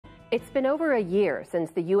It's been over a year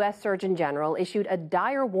since the U.S. Surgeon General issued a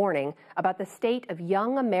dire warning about the state of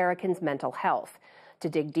young Americans' mental health. To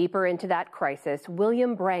dig deeper into that crisis,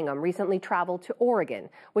 William Brangham recently traveled to Oregon,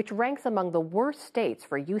 which ranks among the worst states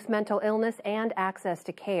for youth mental illness and access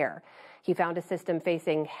to care. He found a system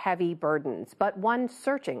facing heavy burdens, but one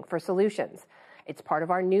searching for solutions. It's part of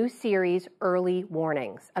our new series, Early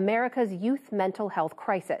Warnings, America's Youth Mental Health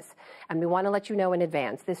Crisis. And we want to let you know in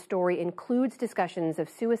advance, this story includes discussions of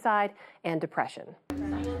suicide and depression.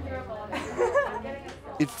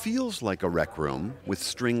 It feels like a rec room with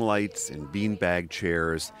string lights and beanbag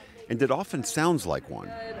chairs, and it often sounds like one.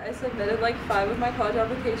 I submitted like 5 of my college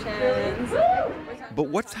applications. But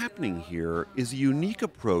what's happening here is a unique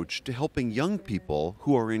approach to helping young people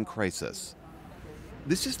who are in crisis.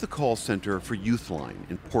 This is the call center for Youthline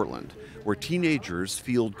in Portland, where teenagers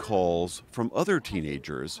field calls from other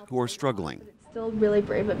teenagers who are struggling. It's still really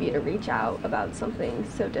brave of you to reach out about something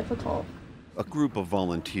so difficult. A group of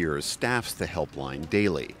volunteers staffs the helpline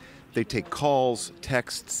daily. They take calls,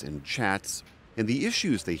 texts, and chats, and the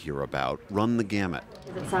issues they hear about run the gamut.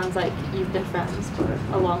 It sounds like you've been friends for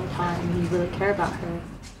a long time and you really care about her.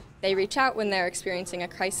 They reach out when they're experiencing a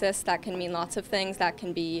crisis. That can mean lots of things. That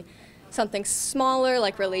can be something smaller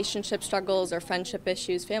like relationship struggles or friendship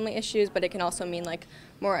issues, family issues, but it can also mean like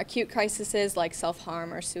more acute crises like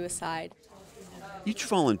self-harm or suicide. Each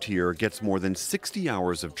volunteer gets more than 60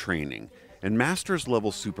 hours of training, and master's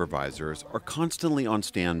level supervisors are constantly on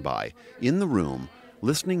standby, in the room,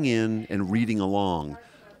 listening in and reading along,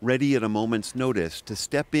 ready at a moment's notice to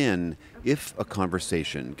step in if a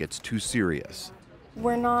conversation gets too serious.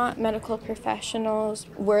 We're not medical professionals.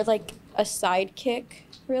 We're like a sidekick,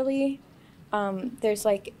 really.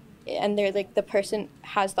 The person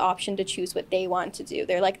has the option to choose what they want to do.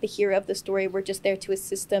 They're like the hero of the story. We're just there to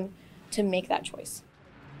assist them to make that choice.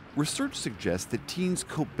 Research suggests that teens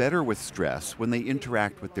cope better with stress when they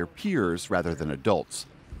interact with their peers rather than adults.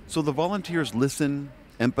 So the volunteers listen,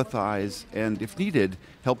 empathize, and, if needed,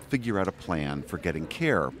 help figure out a plan for getting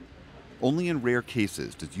care. Only in rare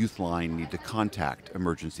cases does Youthline need to contact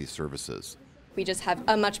emergency services. We just have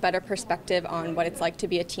a much better perspective on what it's like to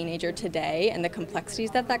be a teenager today and the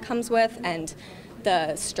complexities that comes with and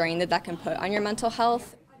the strain that can put on your mental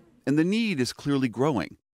health. And the need is clearly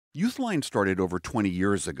growing. Youthline started over 20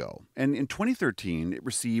 years ago, and in 2013 it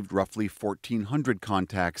received roughly 1,400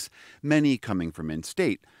 contacts, many coming from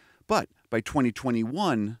in-state. But by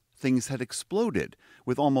 2021, things had exploded,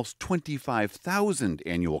 with almost 25,000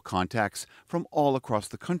 annual contacts from all across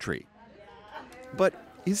the country. But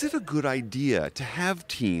is it a good idea to have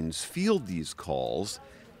teens field these calls,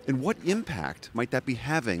 and what impact might that be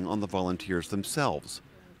having on the volunteers themselves?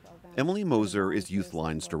 Emily Moser is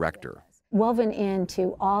Youthline's director. Woven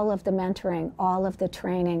into all of the mentoring, all of the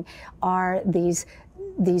training are these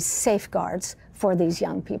safeguards for these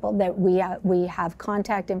young people, that we have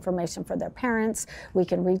contact information for their parents. We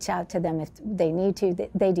can reach out to them if they need to.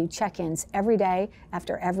 They do check-ins every day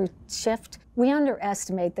after every shift. We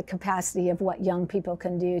underestimate the capacity of what young people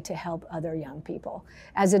can do to help other young people.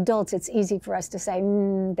 As adults, it's easy for us to say,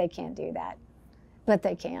 they can't do that, but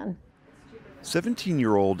they can.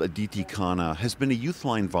 17-year-old Aditi Khanna has been a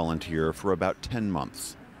Youthline volunteer for about 10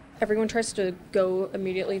 months. Everyone tries to go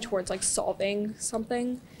immediately towards like solving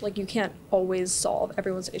something. Like you can't always solve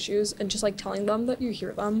everyone's issues, and just like telling them that you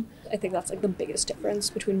hear them. I think that's like the biggest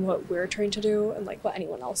difference between what we're trying to do and like what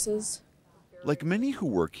anyone else is. Like many who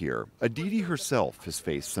work here, Aditi herself has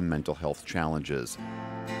faced some mental health challenges.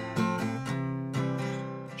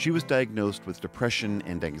 She was diagnosed with depression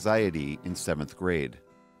and anxiety in 7th grade.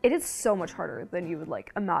 It is so much harder than you would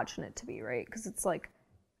like imagine it to be, right? Because it's like,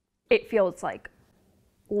 it feels like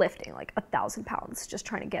lifting like 1,000 pounds just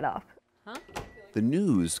trying to get up. The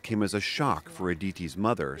news came as a shock for Aditi's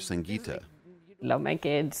mother, Sangeeta. Love my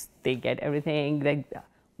kids, they get everything. Like,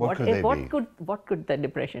 what could the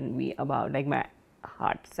depression be about? Like my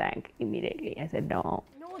heart sank immediately. I said no.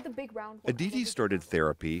 Aditi started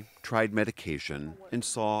therapy, tried medication, and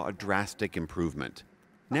saw a drastic improvement.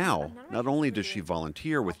 Now, not only does she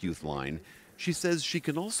volunteer with Youthline, she says she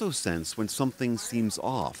can also sense when something seems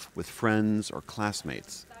off with friends or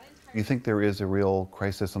classmates. You think there is a real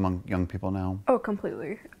crisis among young people now? Oh,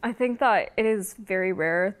 completely. I think that it is very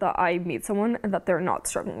rare that I meet someone and that they're not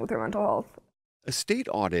struggling with their mental health. A state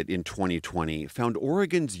audit in 2020 found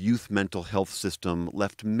Oregon's youth mental health system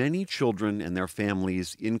left many children and their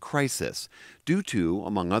families in crisis due to,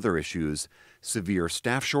 among other issues, severe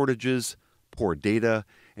staff shortages, poor data,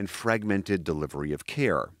 and fragmented delivery of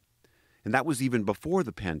care. And that was even before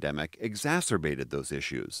the pandemic exacerbated those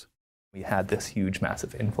issues. We had this huge,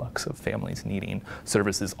 massive influx of families needing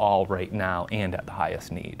services all right now and at the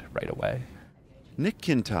highest need right away. Nick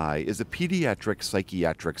Kintai is a pediatric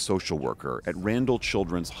psychiatric social worker at Randall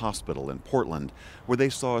Children's Hospital in Portland, where they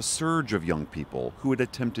saw a surge of young people who had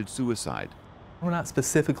attempted suicide. We're not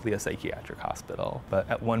specifically a psychiatric hospital, but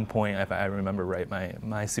at one point, if I remember right,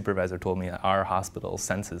 my supervisor told me that our hospital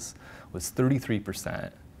census was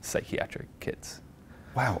 33% psychiatric kids.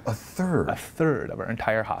 Wow, a third? A third of our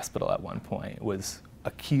entire hospital at one point was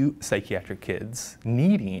acute psychiatric kids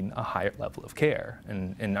needing a higher level of care,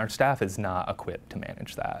 and our staff is not equipped to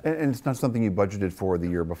manage that. And it's not something you budgeted for the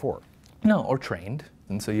year before? No, or trained.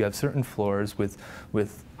 And so you have certain floors with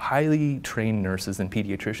highly trained nurses and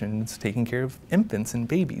pediatricians taking care of infants and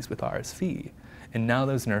babies with RSV. And now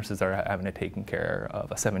those nurses are having to take care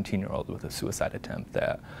of a 17-year-old with a suicide attempt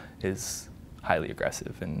that is highly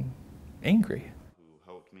aggressive and angry.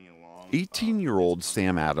 18-year-old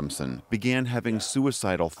Sam Adamson began having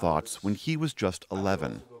suicidal thoughts when he was just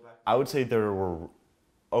 11. I would say there were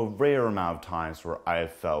a rare amount of times where I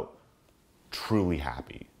felt truly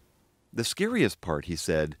happy. The scariest part, he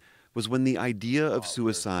said, was when the idea of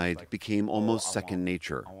suicide became almost second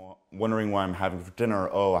nature. Wondering what I'm having for dinner,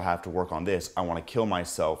 oh, I have to work on this, I want to kill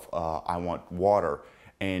myself, I want water.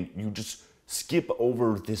 And you just skip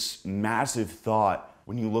over this massive thought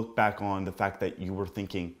when you look back on the fact that you were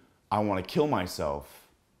thinking, I want to kill myself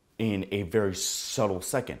in a very subtle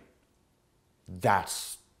second.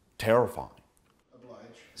 That's terrifying.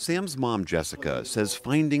 Sam's mom, Jessica, says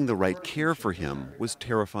finding the right care for him was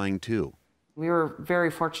terrifying too. We were very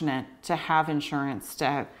fortunate to have insurance,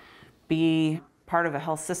 to be part of a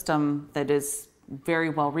health system that is very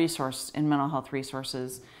well resourced in mental health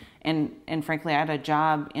resources. And frankly, I had a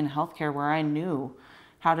job in healthcare where I knew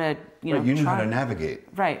how to, you knew how to navigate.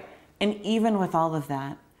 Right. And even with all of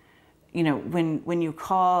that, when you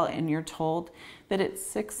call and you're told that it's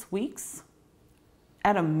 6 weeks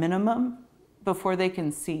at a minimum before they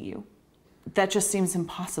can see you, that just seems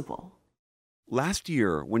impossible. Last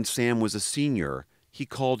year, when Sam was a senior, he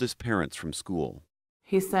called his parents from school.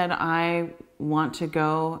 He said, I want to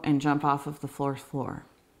go and jump off of the floor.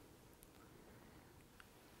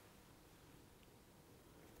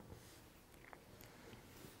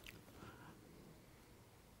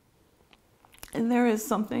 And there is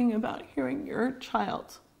something about hearing your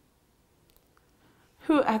child,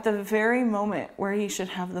 who at the very moment where he should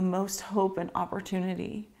have the most hope and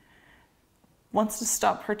opportunity, wants to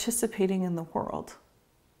stop participating in the world.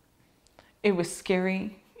 It was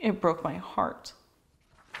scary. It broke my heart.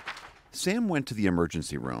 Sam went to the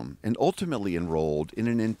emergency room and ultimately enrolled in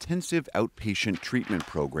an intensive outpatient treatment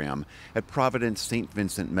program at Providence St.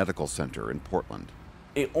 Vincent Medical Center in Portland.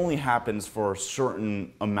 It only happens for a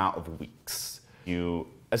certain amount of weeks. You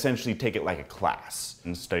essentially take it like a class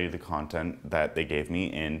and study the content that they gave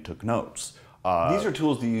me and took notes. These are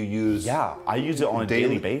tools that you use? Yeah, I use it on a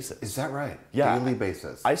daily basis. Is that right? Yeah. Daily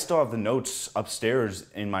basis. I still have the notes upstairs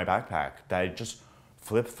in my backpack that I just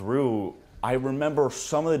flip through. I remember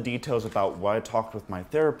some of the details about what I talked with my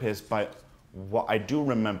therapist, but what I do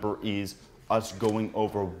remember is us going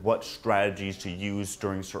over what strategies to use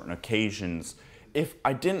during certain occasions. If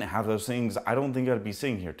I didn't have those things, I don't think I'd be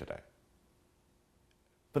sitting here today.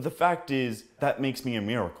 But the fact is, that makes me a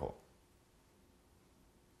miracle.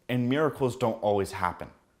 And miracles don't always happen.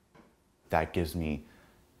 That gives me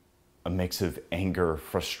a mix of anger,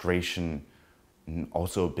 frustration, and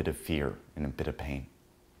also a bit of fear and a bit of pain.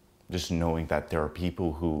 Just knowing that there are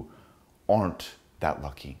people who aren't that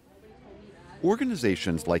lucky.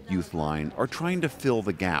 Organizations like Youthline are trying to fill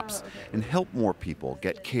the gaps and help more people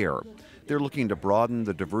get care. They're looking to broaden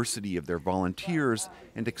the diversity of their volunteers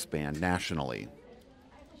and expand nationally.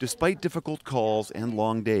 Despite difficult calls and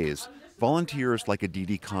long days, volunteers like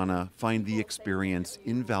Aditi Khanna find the experience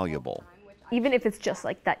invaluable. Even if it's just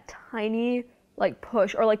like that tiny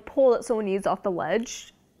push or pull that someone needs off the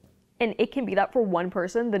ledge, and it can be that for one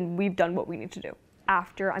person, then we've done what we need to do.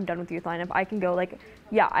 After I'm done with Youthline, if I can go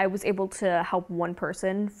yeah, I was able to help one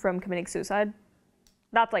person from committing suicide,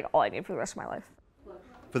 that's all I need for the rest of my life.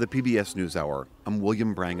 For the PBS NewsHour, I'm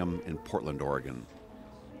William Brangham in Portland, Oregon.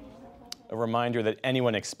 A reminder that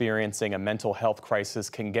anyone experiencing a mental health crisis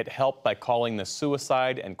can get help by calling the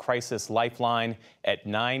Suicide and Crisis Lifeline at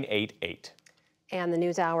 988. And the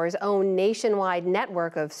NewsHour's own nationwide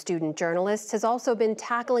network of student journalists has also been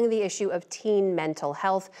tackling the issue of teen mental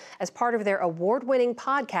health as part of their award-winning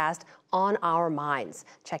podcast, On Our Minds.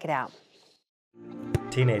 Check it out.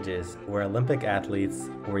 Teenagers, we're Olympic athletes,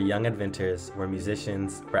 we're young inventors, we're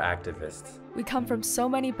musicians, we're activists. We come from so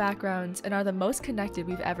many backgrounds and are the most connected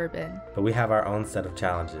we've ever been. But we have our own set of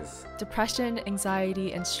challenges. Depression,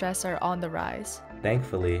 anxiety, and stress are on the rise.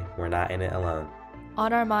 Thankfully, we're not in it alone.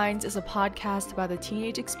 On Our Minds is a podcast about the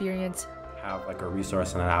teenage experience. Have like a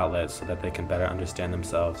resource and an outlet so that they can better understand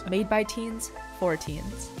themselves. Made by teens, for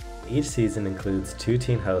teens. Each season includes 2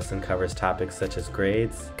 teen hosts and covers topics such as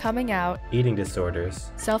grades, coming out, eating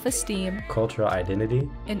disorders, self-esteem, cultural identity,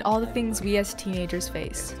 and all the things we as teenagers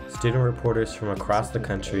face. Student reporters from across the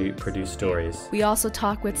country produce stories. We also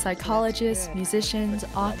talk with psychologists, musicians,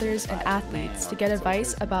 authors, and athletes to get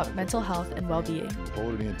advice about mental health and well-being.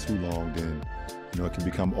 Hold it in too long, then it can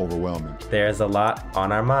become overwhelming. There's a lot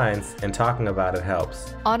on our minds, and talking about it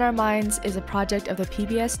helps. On Our Minds is a project of the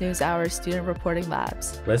PBS NewsHour Student Reporting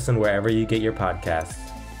Labs. Listen wherever you get your podcasts.